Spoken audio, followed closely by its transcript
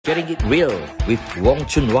Getting it real with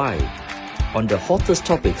RealChunWai on the hottest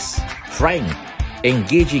topics, frank,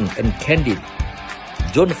 engaging and candid.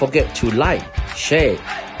 Don't forget to like, share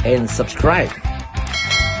and subscribe.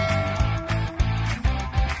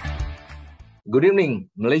 Good evening,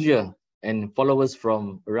 Malaysia and followers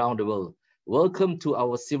from around the world. Welcome to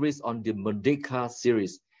our series on the Merdeka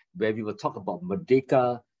series, where we will talk about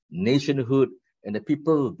Merdeka, nationhood, and the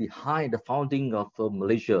people behind the founding of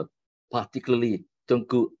Malaysia, particularly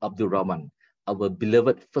Tunku Abdul Rahman, our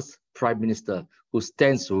beloved first Prime Minister, who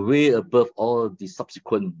stands way above all the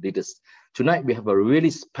subsequent leaders. Tonight, we have a really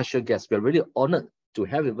special guest. We are really honored to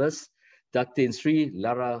have with us Dr. Sri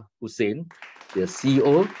Lara Hussein, the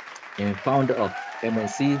CEO and founder of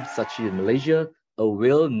MNC Sachi Malaysia, a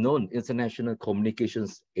well-known international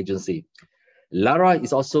communications agency. Lara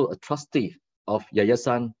is also a trustee of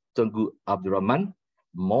Yayasan Tunku Abdul Rahman.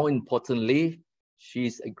 More importantly, she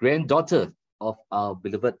is a granddaughter of our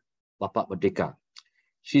beloved Bapak Merdeka.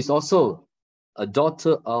 She's also a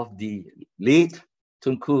daughter of the late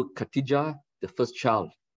Tunku Khatijah, the first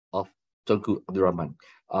child of Tunku Abdul Rahman.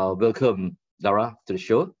 Welcome, Lara, to the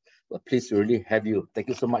show. We're pleased to really have you. Thank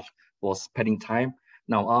you so much for spending time.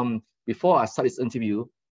 Now, before I start this interview,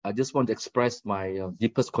 I just want to express my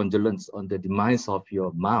deepest condolence on the demise of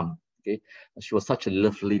your mom. Okay, she was such a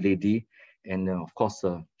lovely lady. And of course,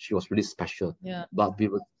 she was really special. Yeah. But we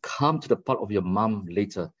will come to the part of your mom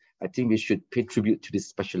later. I think we should pay tribute to this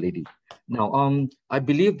special lady. Now, I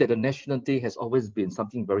believe that the National Day has always been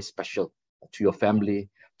something very special to your family,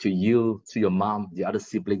 to you, to your mom, the other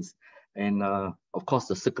siblings. And of course,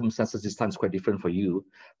 the circumstances this time is quite different for you.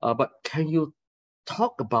 But can you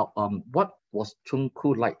talk about what was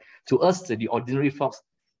Tunku like? To us, the ordinary folks,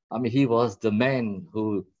 I mean, he was the man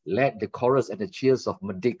who led the chorus and the cheers of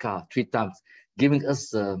Merdeka 3 times, giving us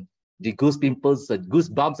the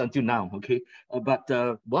goosebumps until now, okay? But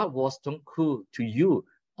what was Tunku to you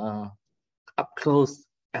up close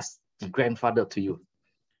as the grandfather to you?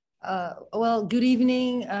 Well, good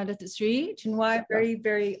evening, Dr. Sri RealChunWai.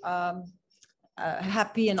 Very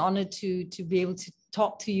happy and honored to be able to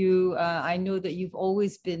talk to you. I know that you've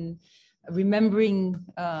always been remembering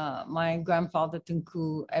my grandfather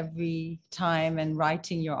Tunku every time and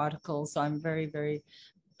writing your articles. So I'm very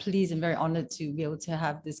pleased and very honored to be able to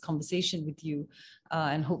have this conversation with you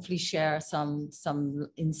and hopefully share some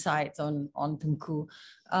insights on Tunku.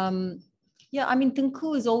 Yeah, I mean,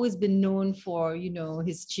 Tunku has always been known for, you know,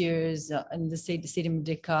 his cheers and the state of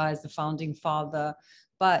Merdeka as the founding father.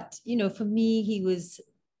 But, you know, for me, he was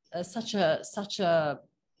such a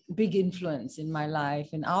big influence in my life,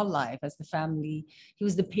 in our life as the family. He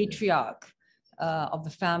was the patriarch of the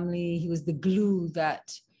family. He was the glue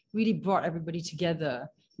that really brought everybody together.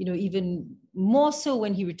 You know, even more so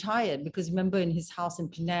when he retired, because remember in his house in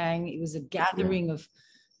Penang, it was a gathering of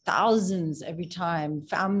thousands every time.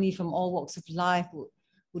 Family from all walks of life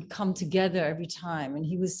would come together every time. And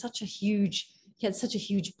he had such a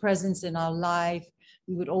huge presence in our life.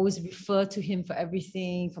 We would always refer to him for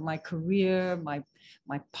everything, for my career, my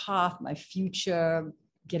path, my future.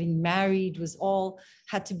 Getting married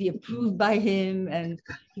had to be approved by him. And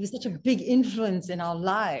he was such a big influence in our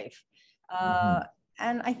life.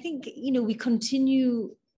 And I think, you know, we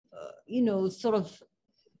continue, you know, sort of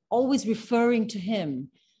always referring to him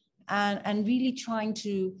and really trying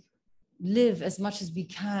to live as much as we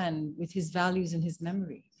can with his values and his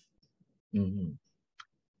memory.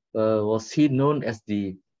 Was he known as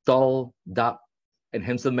the tall, dark, and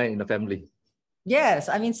handsome man in the family? Yes,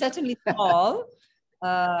 I mean, certainly tall.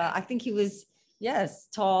 I think he was, yes,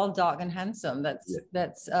 tall, dark, and handsome.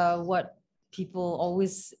 That's what people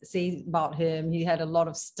always say about him. He had a lot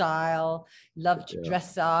of style, loved to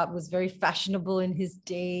dress up, was very fashionable in his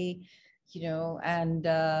day, you know, and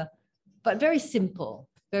but very simple.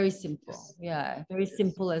 Yeah, very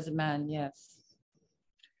simple as a man, yes.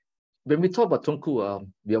 When we talk about Tunku,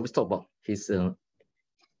 we always talk about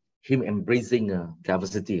him embracing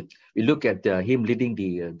diversity. We look at him leading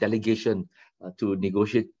the delegation to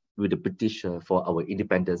negotiate with the British for our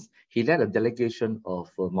independence. He led a delegation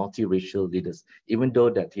of multiracial leaders, even though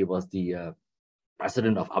that he was the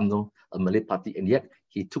president of UMNO, a Malay party, and yet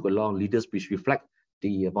he took along leaders which reflect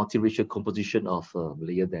the multiracial composition of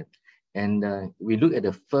Malaya then. And we look at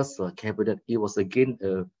the first cabinet, it was again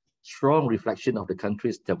a strong reflection of the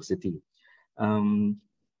country's diversity.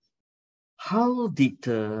 How did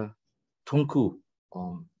Tunku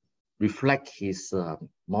reflect his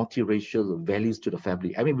multiracial values to the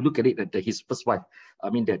family? I mean, we look at it that his first wife,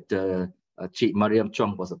 I mean that Cik Mariam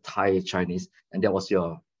Chong was a Thai Chinese, and that was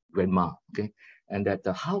your grandma, okay? And that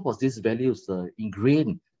how was these values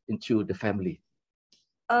ingrained into the family?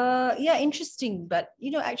 Yeah, interesting. But,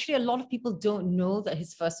 actually, a lot of people don't know that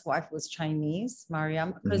his first wife was Chinese,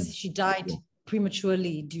 Mariam, because she died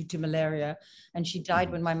prematurely due to malaria. And she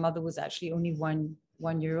died when my mother was actually only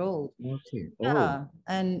one year old. Okay. Yeah.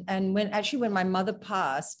 And when my mother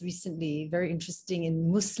passed recently, very interesting,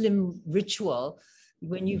 in Muslim ritual,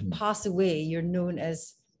 when you pass away, you're known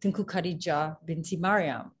as Tunku Khadija binti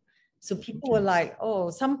Mariam. So people were like, oh,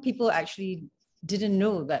 some people actually didn't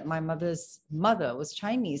know that my mother's mother was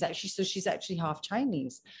Chinese. Actually, so she's actually half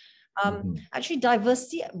Chinese. Actually,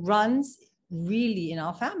 diversity runs really in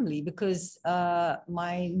our family, because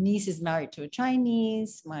my niece is married to a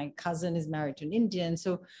Chinese, my cousin is married to an Indian.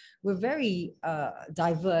 So we're very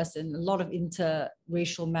diverse, and a lot of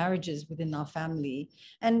interracial marriages within our family.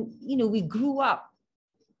 And, we grew up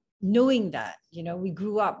knowing that, we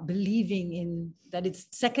grew up believing in that it's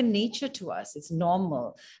second nature to us, it's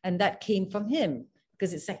normal. And that came from him,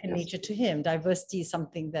 because it's second nature to him. Diversity is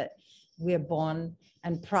something that we're born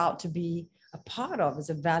and proud to be a part of, is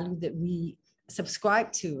a value that we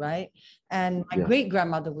subscribe to, right? And my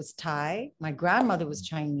great-grandmother was Thai, my grandmother was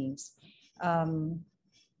Chinese. And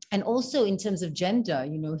also in terms of gender,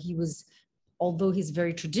 he was, although he's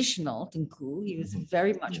very traditional, Tunku, he was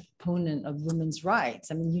very much a proponent of women's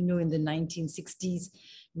rights. I mean, in the 1960s,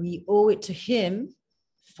 we owe it to him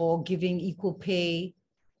for giving equal pay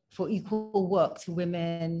for equal work to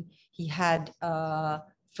women. He had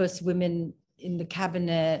first women in the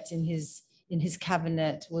cabinet, in his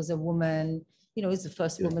cabinet was a woman, he's the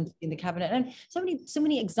first woman in the cabinet. And so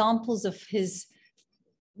many examples of his,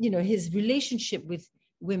 his relationship with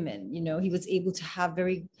women. He was able to have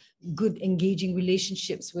very good, engaging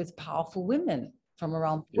relationships with powerful women from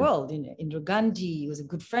around the world. Indira Gandhi was a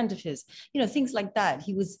good friend of his, things like that.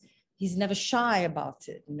 He's never shy about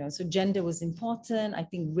it, so gender was important. I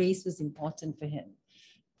think race was important for him.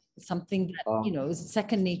 Something that, is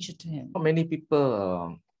second nature to him. Many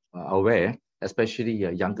people are aware, especially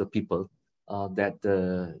younger people, that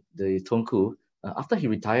the Tunku, after he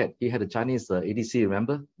retired, he had a Chinese ADC,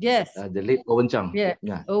 remember? Yes. The late Owen Chang.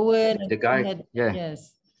 Yeah. Owen. The guy.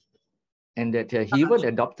 Yes. And that he even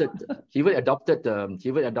adopted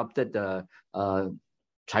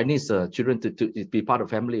Chinese children to be part of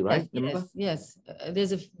family, right? Yes.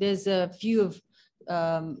 There's a few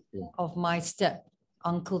of my step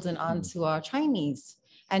uncles and aunts who are Chinese.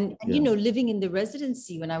 And living in the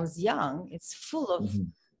residency when I was young, it's full of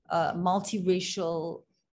multiracial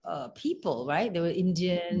people, right? There were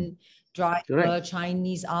Indian, driver,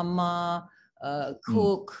 Chinese, Amma,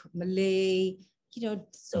 cook, Malay,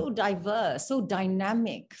 so diverse, so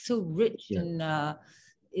dynamic, so rich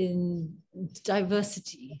in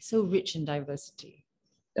diversity, so rich in diversity.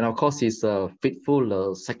 And of course, he's a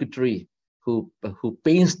faithful secretary who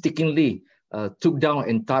painstakingly took down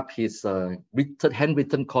and typed his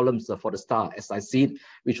handwritten columns for the Star, as I see it,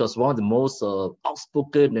 which was one of the most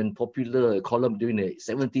outspoken and popular column during the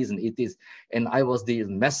 70s and 80s. And I was the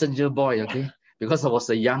messenger boy, okay? Because I was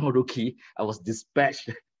a young rookie, I was dispatched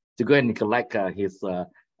to go and collect his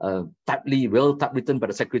typewritten by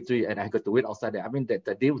the secretary, and I got to wait outside there. I mean,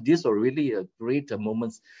 these were really great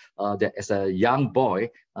moments that as a young boy,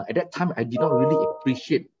 at that time, I did not really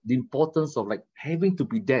appreciate the importance of like having to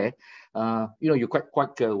be there. You're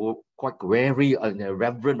quite wary and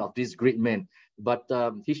reverent of this great man. But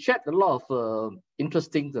he shared a lot of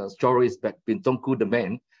interesting stories back in Tunku the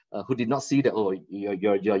man, who did not see that, oh,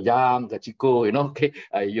 you're young, the Chico, okay,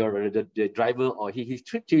 you're the driver, or he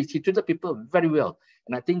treated people very well.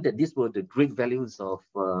 And I think that these were the great values of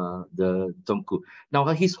the Tunku. Now,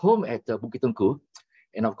 his home at Bukit Tunku,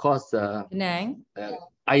 and of course, Penang.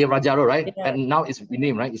 Ayer Raja Road, right? Yeah. And now it's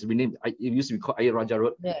renamed, right? It's renamed. It used to be called Ayer Raja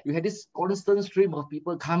Road. Yeah. You had this constant stream of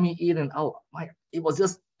people coming in and out. It was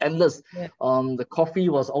just endless. Yeah. The coffee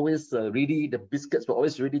was always ready. The biscuits were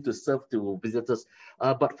always ready to serve to visitors.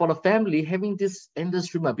 But for the family, having this endless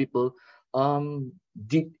stream of people,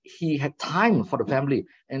 he had time for the family,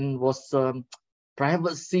 and was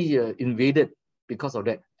privacy invaded because of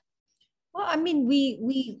that? Well, I mean, we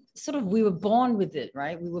were born with it,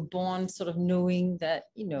 right? We were born sort of knowing that,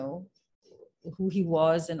 who he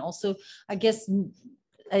was, and also, I guess,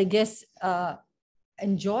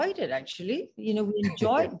 enjoyed it actually. We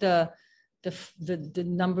enjoyed the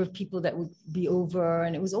number of people that would be over,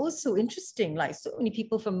 and it was also interesting. Like, so many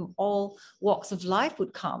people from all walks of life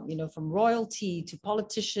would come, from royalty to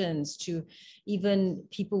politicians to even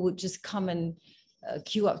people would just come and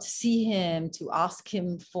queue up to see him, to ask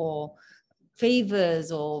him for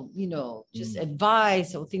favors or just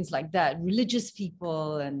advice or things like that. Religious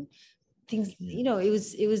people and things.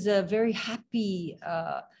 It was a very happy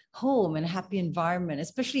home and a happy environment,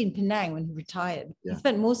 especially in Penang when he retired. Yeah. He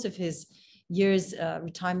spent most of his years,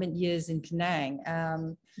 retirement years in Penang.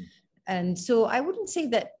 And so I wouldn't say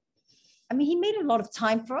that, I mean, he made a lot of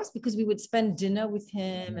time for us because we would spend dinner with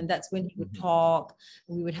him, and that's when he would talk,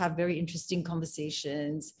 and we would have very interesting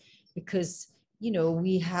conversations because, you know,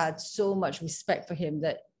 we had so much respect for him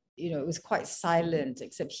that, you know, it was quite silent,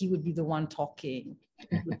 except he would be the one talking.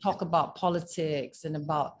 He would talk about politics and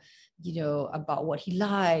about, you know, about what he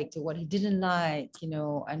liked or what he didn't like, you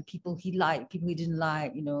know, and people he liked, people he didn't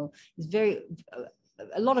like, you know. It's very,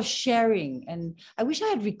 a lot of sharing. And I wish I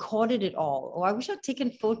had recorded it all, or I wish I'd taken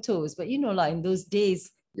photos, but you know, like in those days,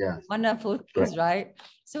 mana photos, right?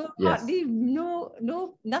 So hardly,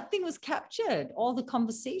 nothing was captured, all the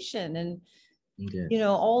conversation and, you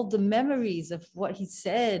know, all the memories of what he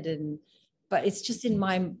said. But it's just in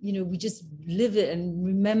my, you know, we just live it and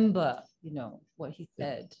remember, you know, what he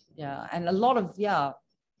said. Yeah. And a lot of,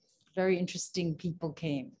 very interesting people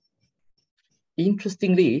came.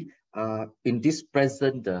 Interestingly, in this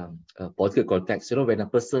present political context, you know, when a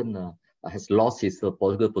person has lost his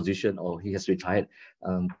political position or he has retired,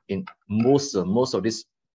 in most of this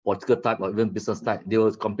political type or even business type, they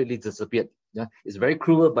will completely disappear. Yeah, it's very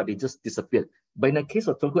cruel, but they just disappeared. But in the case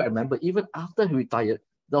of Tunku, I remember even after he retired,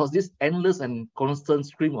 there was this endless and constant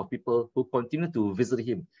stream of people who continued to visit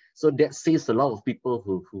him. So that says a lot of people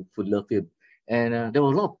who love him. And there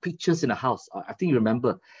were a lot of pictures in the house. I think you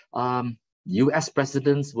remember. US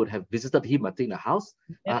presidents would have visited him, I think, in the house.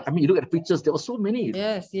 Yes. I mean, you look at the pictures, there were so many.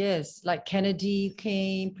 Yes. Like Kennedy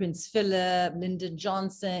came, Prince Philip, Lyndon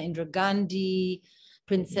Johnson, Indira Gandhi,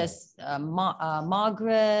 Princess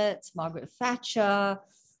Margaret Thatcher.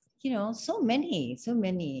 You know, so many.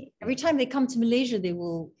 Every time they come to Malaysia, they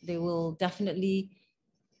will definitely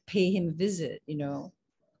pay him a visit, you know.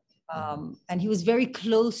 And he was very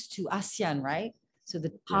close to ASEAN, right? So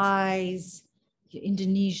the Thais,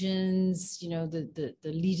 Indonesians, you know, the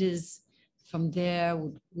leaders from there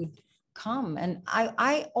would come. And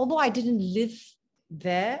I although I didn't live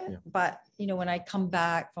there, but you know, when I come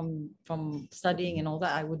back from studying and all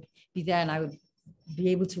that, I would be there and I would be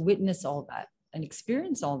able to witness all that and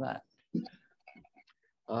experience all that.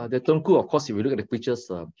 The Tunku, of course, if you look at the pictures,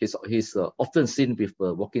 he's often seen with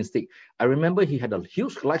a walking stick. I remember he had a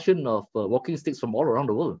huge collection of walking sticks from all around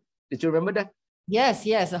the world. Did you remember that? Yes,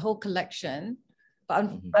 a whole collection. But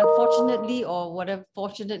unfortunately, or whatever,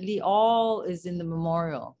 fortunately, all is in the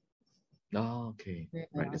memorial. Oh, okay. Yeah.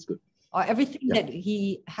 Right, that's good. Or everything that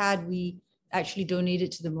he had, we actually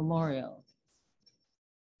donated to the memorial.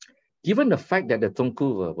 Given the fact that the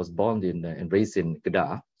Tunku was born in and raised in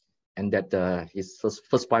Kedah, and that his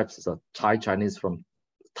first wife is a Thai Chinese from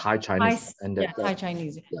Thai Chinese, and that Thai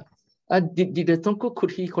Chinese. Did the Tunku,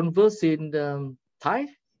 could he converse in Thai?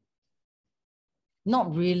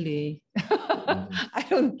 Not really.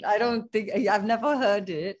 I don't think, I've never heard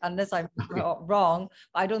it unless I'm wrong.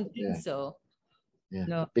 I don't think so. Yeah.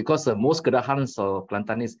 No. Because most Kedahans or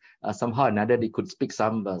Kelantanis, somehow or another, they could speak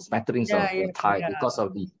some smatterings of Thai because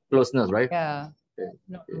of the closeness, right? Yeah.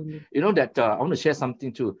 Not really. You know that I want to share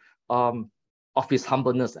something too, of his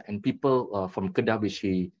humbleness, and people from Kedah, which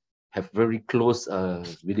he have very close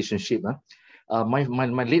relationship.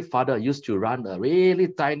 My late father used to run a really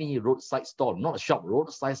tiny roadside store, not a shop,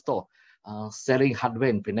 roadside store, selling hardware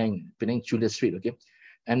in Penang Julia Street. Okay,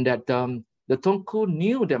 and that the Tunku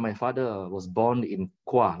knew that my father was born in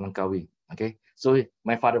Kuala, Langkawi. Okay, so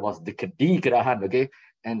my father was the Kedahan. Okay,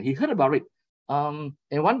 and he heard about it. And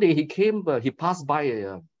one day he passed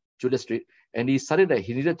by Julia Street, and he decided that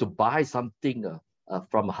he needed to buy something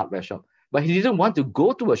from a hardware shop, but he didn't want to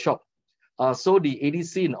go to a shop. So the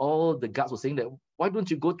ADC and all the guards were saying that, why don't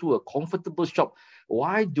you go to a comfortable shop?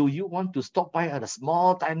 Why do you want to stop by at a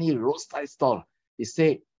small, tiny roadside stall? He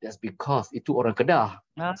said, that's because itu orang Kedah.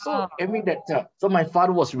 So I mean that, so my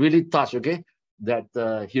father was really touched, okay, that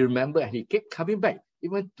he remembered, and he kept coming back,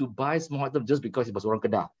 even to buy small items just because he was orang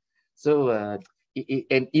Kedah. So,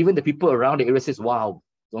 and even the people around the area says, wow,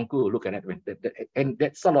 Tunku, look at that. And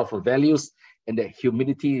that sort of values and that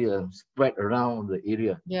humility spread around the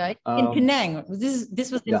area. Yeah, in Penang.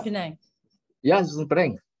 This was in Penang. Yeah, this was in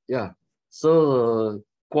Penang. Yeah. So,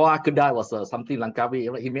 Kuala Kedah was something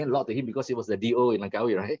Langkawi. He meant a lot to him because he was the DO in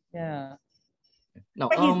Langkawi, right? Yeah. No,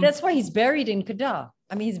 that's why he's buried in Kedah.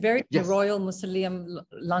 I mean, he's buried in the Royal Mausoleum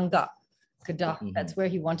Langka, Kedah. That's where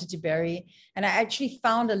he wanted to bury. And I actually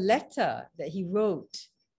found a letter that he wrote.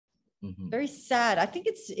 Very sad. I think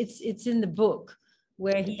it's in the book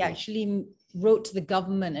where he actually wrote to the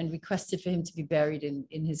government and requested for him to be buried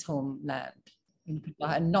in his homeland in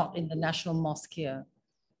Kedah and not in the National Mosque here.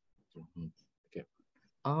 Okay.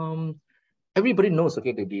 everybody knows,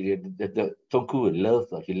 okay, the Tunku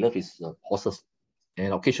he loved his horses.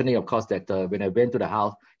 And occasionally, of course, that when I went to the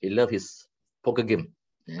house, he loved his poker game.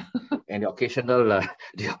 Yeah. And the occasional,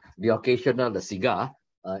 the occasional the cigar,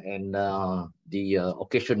 and the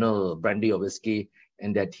occasional brandy or whiskey,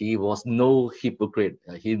 and that he was no hypocrite.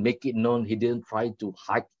 He make it known. He didn't try to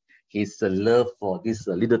hide his love for these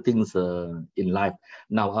little things in life.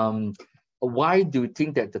 Now, why do you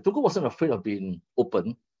think that the Tunku wasn't afraid of being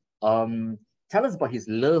open? Tell us about his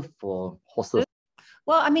love for horses.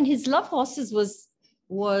 Well, I mean, his love horses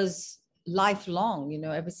was lifelong, you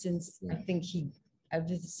know, ever since I think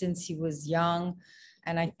ever since he was young,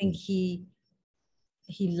 and I think he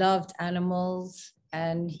loved animals,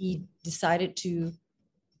 and he decided to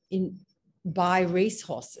buy race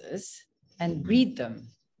horses and breed them.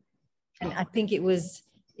 And I think it was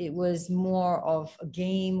more of a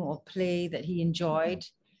game or play that he enjoyed,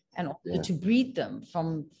 and also to breed them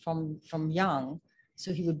from young.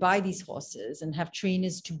 So he would buy these horses and have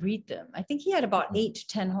trainers to breed them. I think he had about 8 to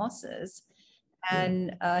 10 horses,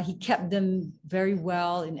 and he kept them very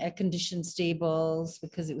well in air-conditioned stables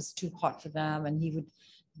because it was too hot for them. And he would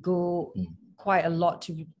go quite a lot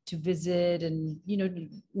to visit, and you know,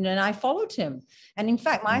 and I followed him. And in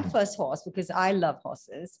fact, my first horse, because I love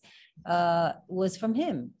horses, was from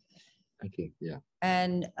him. Okay, yeah.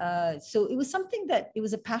 And so it was something that it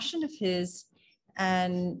was a passion of his,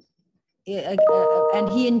 and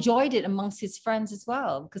he enjoyed it amongst his friends as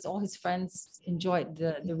well, because all his friends enjoyed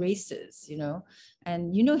the races, you know.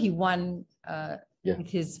 And you know, he won with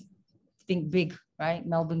his, I think, big, right,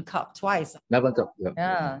 Melbourne Cup twice. Melbourne Cup,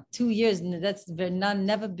 yeah, 2 years, and that's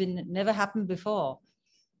never happened before.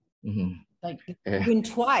 Like win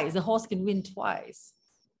twice, the horse can win twiise.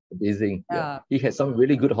 Amazing. Yeah. He had some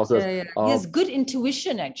really good horses. He has good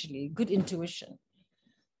intuition, actually, good intuition.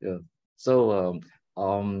 Yeah. So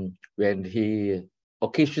when he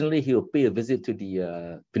occasionally he will pay a visit to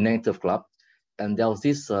the Penang Turf Club, and there was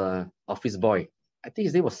this office boy. I think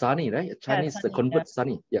his name was Sunny, right? A Chinese convert,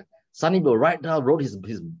 Sunny. Yeah. Sunny will rode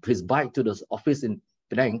his bike to the office in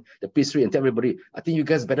Penang, the P3, and tell everybody, I think you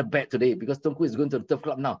guys better bet today because Tunku is going to the Turf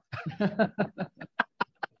Club now.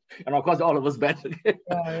 And of course, all of us bet.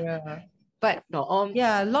 But no,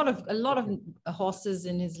 a lot of horses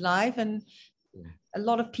in his life, and a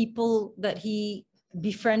lot of people that he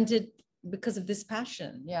befriended because of this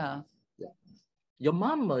passion. Yeah. Your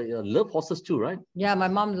mom loved horses too, right? Yeah, my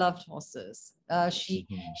mom loved horses.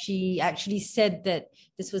 She actually said that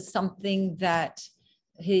this was something that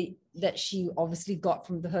she obviously got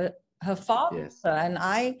from her father, and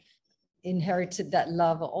I inherited that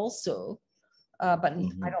love also. But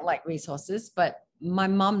I don't like racehorses, but my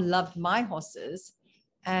mom loved my horses,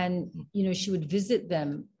 and you know, she would visit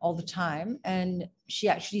them all the time. And she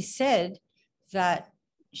actually said that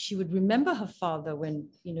she would remember her father when,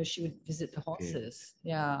 you know, she would visit the horses.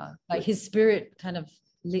 Yeah, like his spirit kind of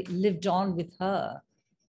lived on with her.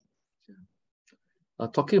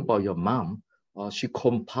 Talking about your mom, she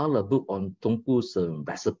compiled a book on Tunku's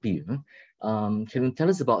recipe. Can you tell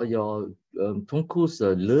us about your Tunku's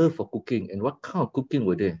love for cooking, and what kind of cooking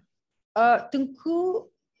were they? Tunku,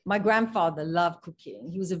 my grandfather, loved cooking.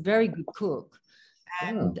 He was a very good cook,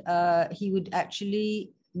 and he would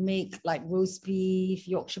actually make like roast beef,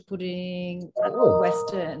 Yorkshire pudding,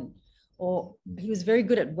 Western, or he was very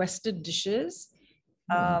good at Western dishes,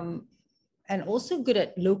 and also good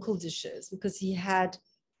at local dishes, because he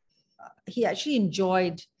actually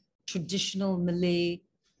enjoyed traditional Malay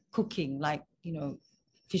cooking, like, you know,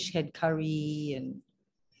 fish head curry and,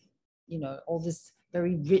 you know, all this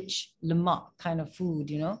very rich lemak kind of food,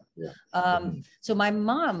 you know. So my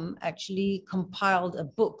mom actually compiled a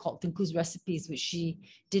book called Tunku's Recipes, which she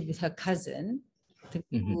did with her cousin,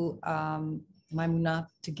 Tunku Momina,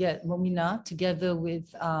 together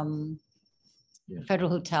with Federal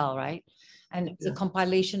Hotel, right? And it's a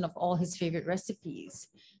compilation of all his favorite recipes.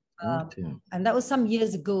 And that was some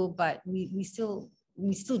years ago, but we still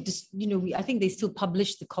just, you know, I think they still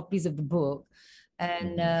publish the copies of the book,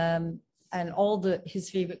 and all his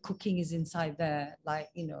favorite cooking is inside there, like,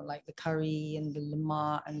 you know, like the curry and the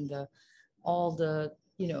lemak and all the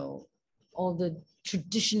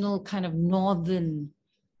traditional kind of northern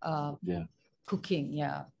cooking.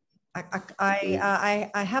 I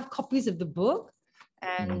have copies of the book,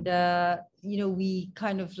 and you know, we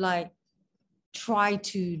kind of like try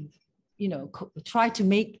to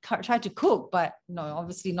cook, but no,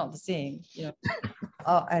 obviously not the same, you know,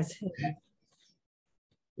 as him.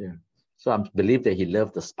 So I believe that he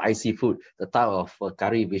loved the spicy food, the type of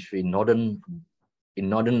curry which in northern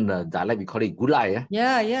dialect we call it gulai.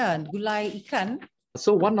 Yeah, gulai ikan.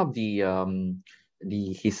 So one of the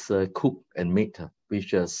his cook and maid,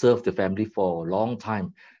 which served the family for a long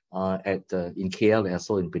time in KL and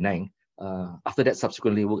also in Penang. After that,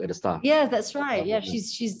 subsequently worked at the Star. Yeah, that's right. Yeah,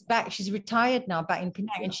 she's back. She's retired now, back in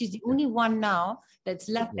Penang, and she's the only one now that's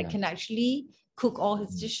left that can actually cook all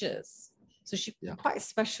his dishes. So she's quite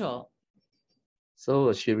special.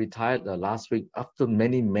 So she retired last week after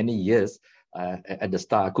many, many years at the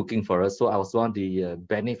Star cooking for us. So I was one of the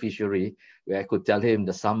beneficiary where I could tell him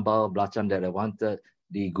the sambal belacan that I wanted,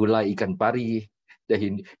 the gulai ikan pari,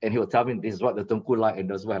 and he would tell me this is what the Tunku like and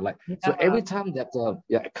that's what I like. So every time that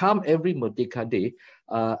come every Merdeka Day,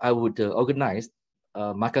 I would organize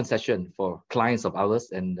a makan session for clients of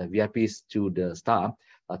ours and VIPs to the Star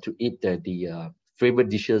to eat the favorite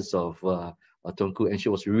dishes of Tunku, and she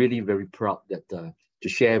was really very proud that to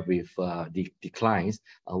share with the clients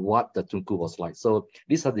what the Tunku was like. So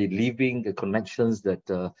these are the living connections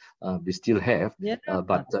that we still have.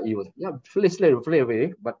 But it was fly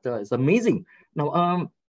away. But it's amazing. Now,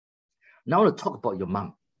 now to talk about your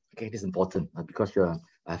mom. Okay, this is important because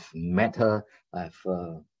I've met her. I've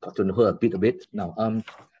got to know her a bit. Now,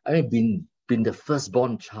 I've been the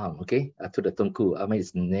firstborn child, okay, to the Tunku. I mean,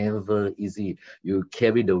 it's never easy. You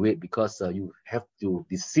carry the weight because you have to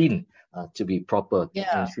be seen to be proper.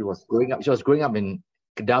 And she was growing up in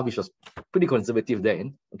Kedah, which was pretty conservative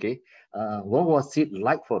then, okay. What was it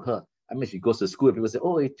like for her? I mean, she goes to school, people say,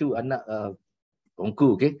 oh, itu anak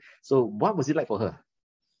Tunku, okay. So what was it like for her?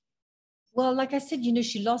 Well, like I said, you know,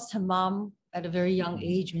 she lost her mom at a very young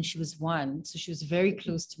age when she was 1. So she was very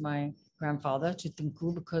close to my grandfather, to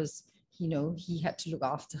Tunku, because you know, he had to look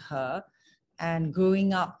after her. And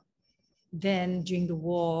growing up then during the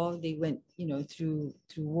war, they went, you know, through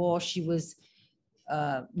war. She was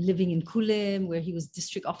living in Kulim, where he was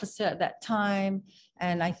district officer at that time.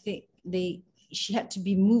 And I think she had to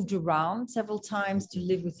be moved around several times to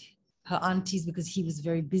live with her aunties because he was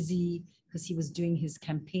very busy, because he was doing his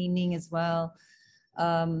campaigning as well.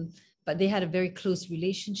 But they had a very close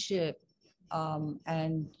relationship.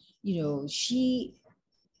 And, you know, she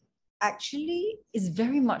actually is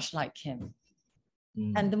very much like him.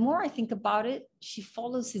 And the more I think about it, she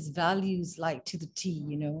follows his values like to the T,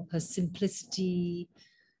 you know, her simplicity,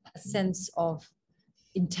 a sense of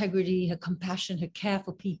integrity, her compassion, her care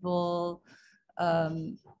for people,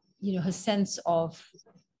 you know, her sense of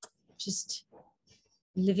just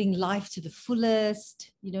living life to the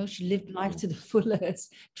fullest. You know, she lived life to the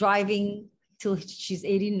fullest, driving till she's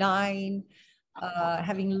 89,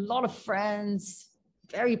 having a lot of friends,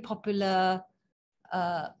 very popular,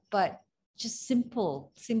 but just simple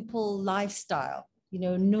lifestyle, you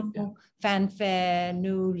know, no fanfare,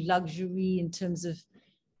 no luxury in terms of,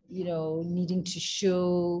 you know, needing to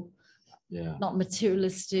show, not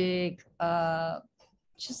materialistic,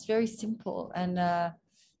 just very simple. And a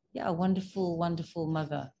wonderful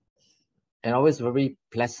mother. And always very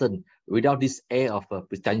pleasant, without this air of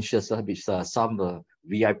pretentious, which some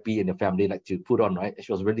VIP in the family like to put on, right?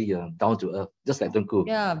 She was really down to earth, just like Tunku.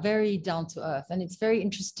 Yeah, very down to earth. And it's very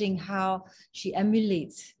interesting how she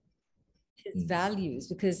emulates his values,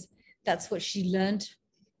 because that's what she learned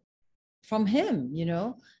from him, you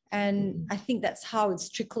know? And I think that's how it's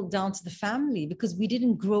trickled down to the family, because we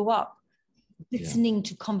didn't grow up listening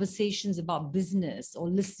to conversations about business or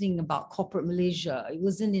listening about corporate Malaysia. It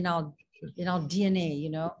wasn't in our DNA, you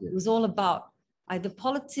know. It was all about either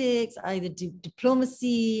politics, either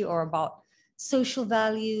diplomacy, or about social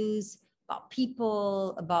values, about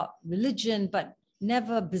people, about religion, but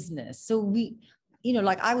never business. So we, you know,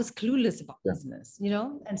 like I was clueless about business, you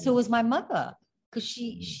know, and so was my mother, because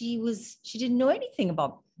she didn't know anything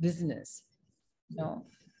about business, you know.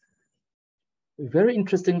 Very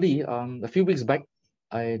interestingly, a few weeks back,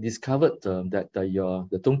 I discovered that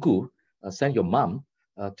the Tunku sent your mom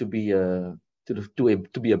to be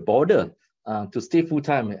a boarder, to stay full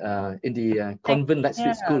time in the convent Light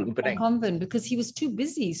Street School in Penang. Convent, because he was too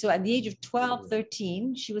busy. So at the age of 12,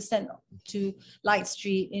 13, she was sent to Light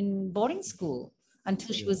Street in boarding school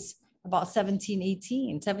until she was about 17.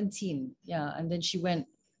 Yeah, and then she went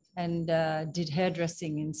and did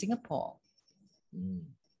hairdressing in Singapore.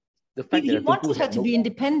 The fact he wanted her to be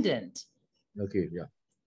independent. Okay, yeah.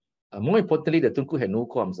 More importantly, the Tunku had no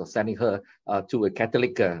qualms of sending her to a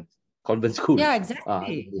Catholic convent school. Yeah,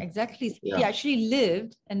 exactly. So she actually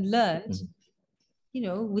lived and learned, you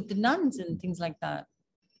know, with the nuns and things like that.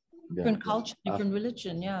 Different culture, different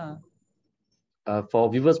religion, For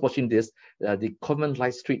viewers watching this, the convent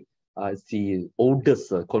Light Street is the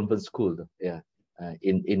oldest convent school.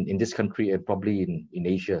 In this country and probably in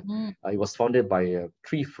Asia. It was founded by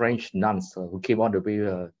 3 French nuns who came all the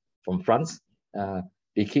way from France.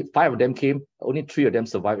 They came, 5 of them came, only 3 of them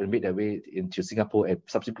survived and made their way into Singapore and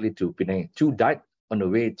subsequently to Penang. 2 died on the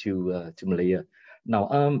way to Malaya.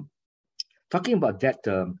 Now, talking about that,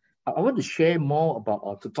 I want to share more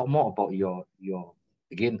about, to talk more about your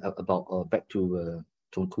again, about back to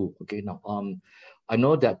Tunku. Okay, now, I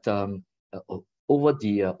know that over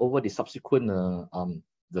the subsequent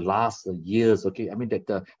the last years, okay, I mean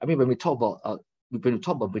that I mean when we talk about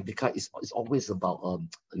Merdeka, it's always about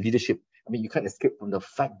leadership. I mean, you can't escape from the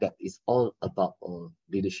fact that it's all about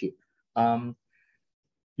leadership.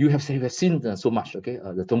 You have seen so much, okay?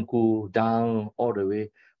 The Tunku down all the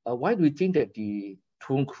way. Why do you think that the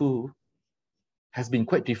Tunku has been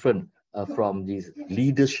quite different from the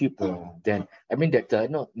leadership then? I mean that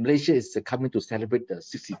Malaysia is coming to celebrate the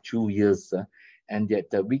 62 years, and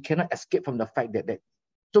that we cannot escape from the fact that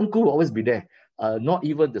Tunku will always be there. Not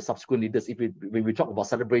even the subsequent leaders. When we talk about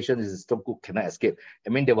celebrations, Tunku cannot escape. I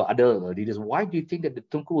mean, there were other leaders. Why do you think that the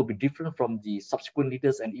Tunku will be different from the subsequent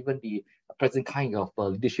leaders and even the present kind of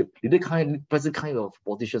leadership, present kind of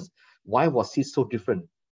politicians? Why was he so different?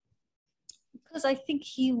 Because I think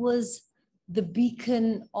he was the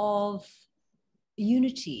beacon of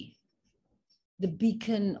unity, the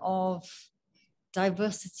beacon of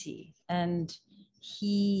diversity, and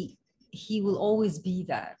he will always be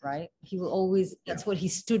that, right? He will always, that's what he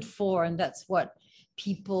stood for, and that's what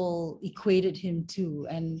people equated him to.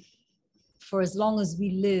 And for as long as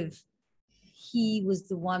we live, he was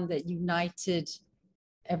the one that united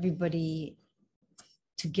everybody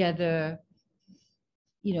together,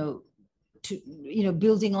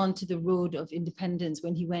 building onto the road of independence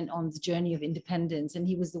when he went on the journey of independence. And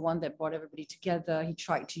he was the one that brought everybody together. He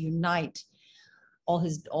tried to unite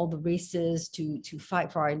all the races to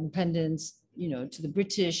fight for our independence, to the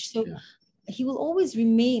British. So he will always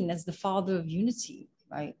remain as the father of unity,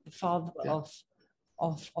 right? The father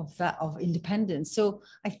of independence. So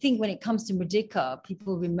I think when it comes to Merdeka,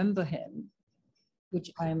 people remember him, which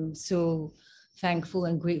I'm so thankful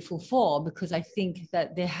and grateful for, because I think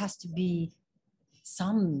that there has to be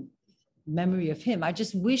some memory of him. I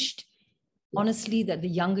just wished, honestly, that the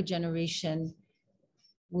younger generation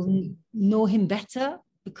will know him better,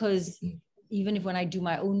 because even if when I do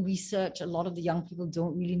my own research, a lot of the young people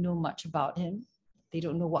don't really know much about him. They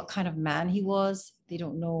don't know what kind of man he was. They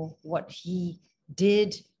don't know what he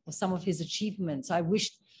did or some of his achievements. I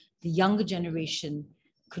wished the younger generation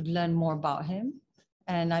could learn more about him.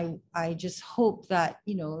 And I just hope that,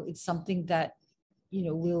 it's something that,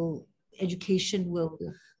 education will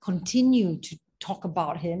continue to talk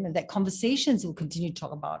about him, and that conversations will continue to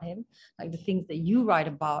talk about him. Like the things that you write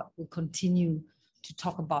about will continue to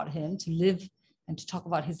talk about him, to live and to talk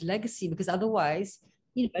about his legacy, because otherwise,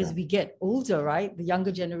 as we get older, right, the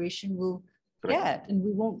younger generation will forget and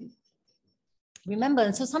we won't remember.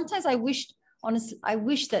 And so sometimes I wish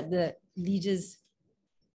that the leaders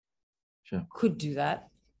could do that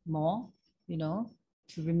more,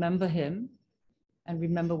 to remember him and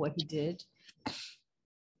remember what he did.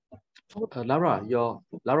 Lara,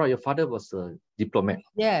 your father was a diplomat.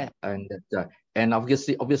 Yeah. And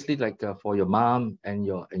obviously, like for your mom and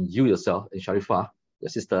you yourself and Sharifah, your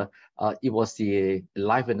sister, it was the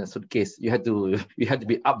life in a suitcase. You had to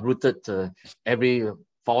be uprooted every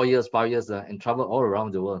 4 years, 5 years, and travel all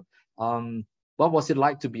around the world. What was it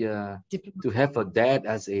like to be to have a dad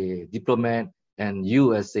as a diplomat and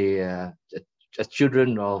you as a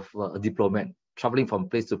children of a diplomat, traveling from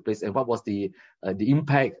place to place, and what was the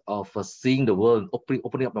impact of seeing the world,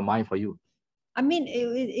 opening up your mind for you? I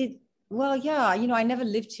mean, well, yeah, I never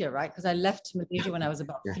lived here, right? Because I left Malaysia when I was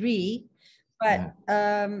about 3, but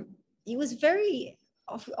it was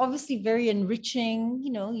obviously very enriching.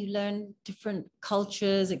 You learn different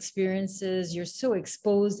cultures, experiences. You're so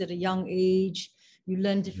exposed at a young age. You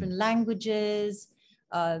learn different languages.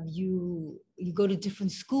 You go to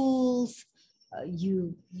different schools.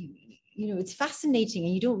 It's fascinating,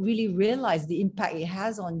 and you don't really realize the impact it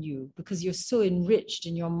has on you because you're so enriched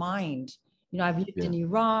in your mind. I've lived in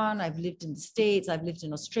Iran, I've lived in the States, I've lived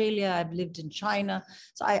in Australia, I've lived in China.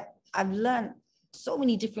 So I've learned so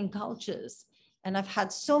many different cultures, and I've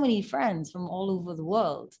had so many friends from all over the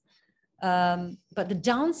world. But the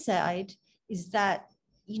downside is that,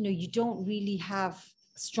 you don't really have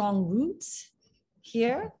strong roots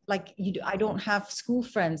here. Like I don't have school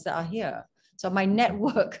friends that are here. So my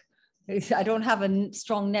network, I don't have a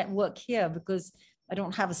strong network here because I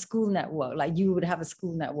don't have a school network like you would have a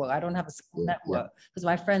school network. I don't have a school network because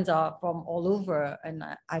my friends are from all over, and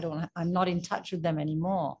I'm not in touch with them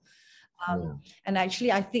anymore. And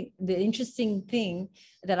actually, I think the interesting thing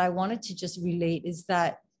that I wanted to just relate is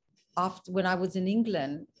that when I was in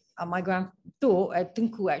England, my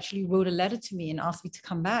Tunku actually wrote a letter to me and asked me to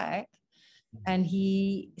come back. And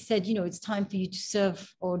he said, you know, it's time for you to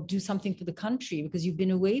serve or do something for the country because you've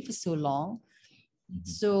been away for so long.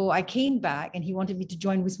 So I came back and he wanted me to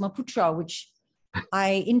join Wisma Putra, which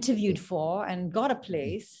I interviewed for and got a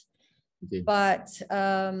place. But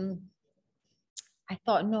I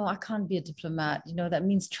thought, no, I can't be a diplomat. You know, that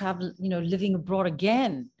means travel, you know, living abroad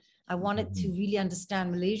again. I wanted to really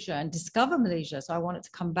understand Malaysia and discover Malaysia. So I wanted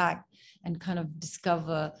to come back and kind of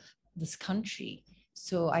discover this country.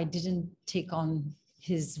 So I didn't take on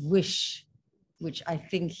his wish, which I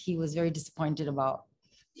think he was very disappointed about.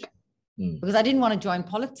 Because I didn't want to join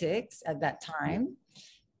politics at that time.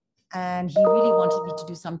 And he really wanted me to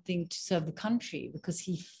do something to serve the country because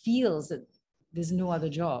he feels that there's no other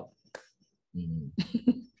job.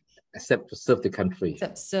 Except to serve the country.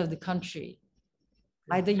 Except to serve the country.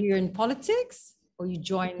 Either you're in politics or you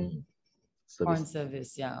join foreign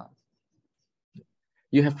service, yeah.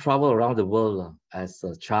 You have traveled around the world as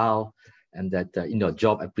a child, and that in your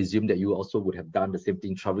job, I presume that you also would have done the same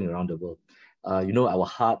thing, traveling around the world. You know, our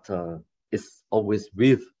heart is always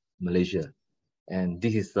with Malaysia, and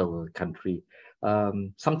this is our country.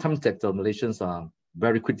 Sometimes that Malaysians are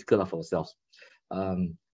very critical of ourselves,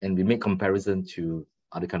 and we make comparison to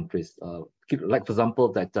other countries. Like, for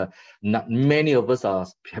example, that not many of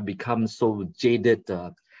us have become so jaded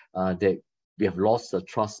that we have lost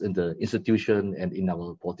trust in the institution and in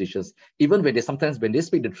our politicians. Even when sometimes when they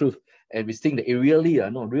speak the truth, and we think that it really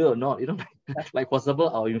not real or not, you know, like for example,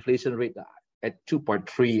 our inflation rate at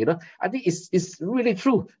 2.3, you know, I think it's really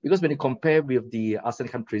true, because when you compare with the ASEAN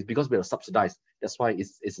countries, because we are subsidized, that's why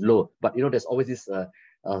it's low. But you know, there's always this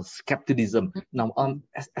skepticism. Now,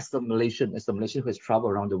 as a Malaysian who has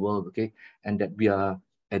traveled around the world, okay, and that we are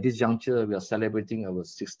at this juncture, we are celebrating our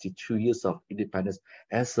 62 years of independence.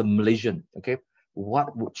 As a Malaysian, okay,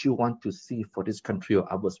 what would you want to see for this country or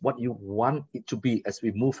ours? What you want it to be as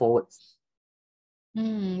we move forward?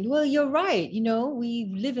 Well, you're right. You know,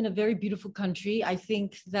 we live in a very beautiful country. I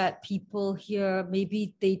think that people here,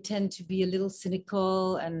 maybe they tend to be a little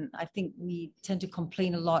cynical, and I think we tend to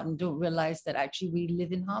complain a lot and don't realize that actually we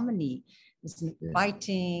live in harmony. There's no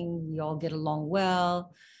fighting, we all get along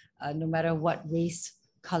well, no matter what race,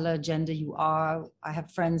 color, gender you are. I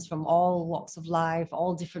have friends from all walks of life,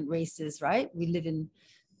 all different races, right? We live in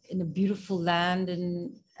a beautiful land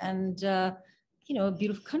and you know, a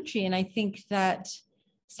beautiful country. And I think that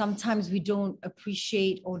sometimes we don't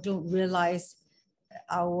appreciate or don't realize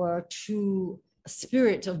our true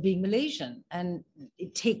spirit of being Malaysian. And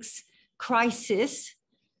it takes crisis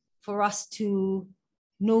for us to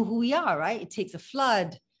know who we are, right? It takes a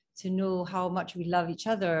flood to know how much we love each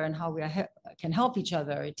other and how we can help each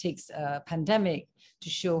other. It takes a pandemic to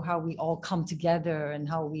show how we all come together and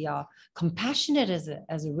how we are compassionate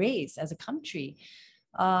as a race, as a country.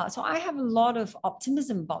 So I have a lot of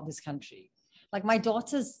optimism about this country. Like, my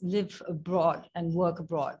daughters live abroad and work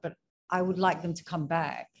abroad, but I would like them to come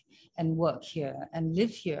back and work here and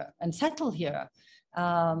live here and settle here.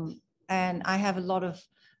 And I have a lot of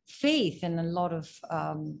faith and a lot of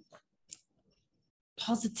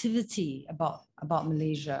positivity about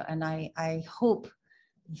Malaysia. And I hope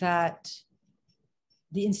that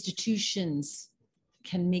the institutions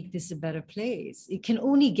can make this a better place. It can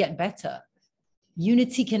only get better.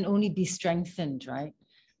 Unity can only be strengthened, right?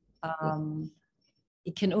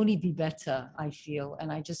 It can only be better, I feel.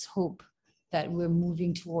 And I just hope that we're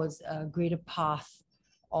moving towards a greater path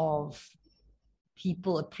of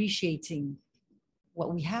people appreciating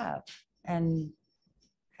what we have and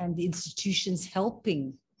the institutions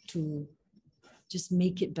helping to just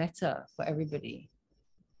make it better for everybody.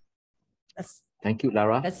 Thank you,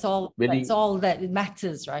 Lara. That's all. Really, that's all that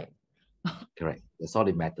matters, right? Correct. That's all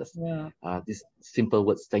that matters. Yeah. These simple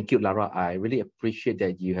words. Thank you, Lara. I really appreciate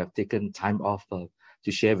that you have taken time off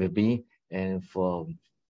to share with me and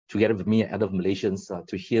together with me and other Malaysians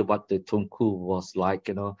to hear what the Tunku was like,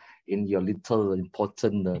 you know, in your little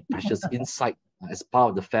important precious insight as part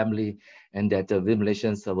of the family, and that we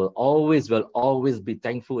Malaysians will always be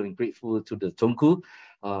thankful and grateful to the Tunku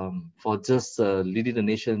for just leading the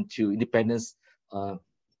nation to independence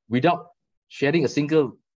without shedding a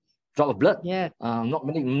single drop of blood. Yeah. Not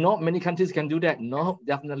many countries can do that. No,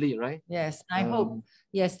 definitely, right? Yes, I hope.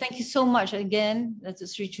 Yes, thank you so much again,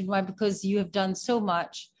 Datuk Sri RealChunWai, because you have done so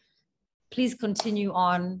much. Please continue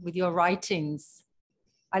on with your writings.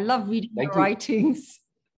 I love reading your writings.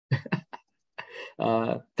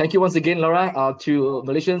 Thank you once again, Laura. To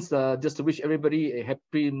Malaysians, just to wish everybody a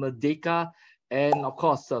happy Merdeka, and of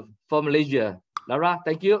course, for Malaysia. Laura,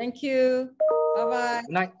 thank you. Thank you. Bye-bye.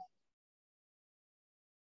 Good night.